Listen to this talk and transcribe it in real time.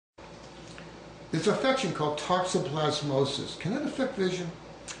There's an infection called toxoplasmosis. Can it affect vision?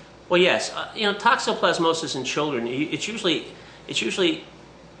 Well, yes. Toxoplasmosis in children, it's usually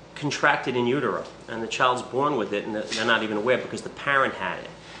contracted in utero, and the child's born with it, and they're not even aware because the parent had it.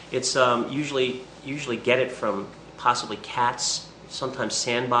 It's usually get it from possibly cats, sometimes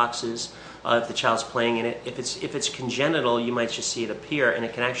sandboxes, if the child's playing in it. If it's congenital, you might just see it appear, and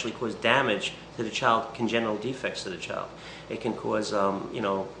it can actually cause damage to the child, congenital defects to the child. It can cause,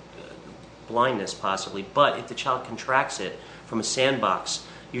 blindness possibly. But if the child contracts it from a sandbox,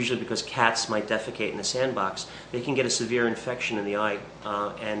 usually because cats might defecate in the sandbox, they can get a severe infection in the eye,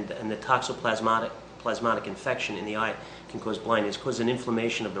 and the toxoplasmatic infection in the eye can cause blindness, cause an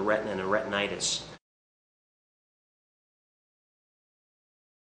inflammation of the retina and a retinitis.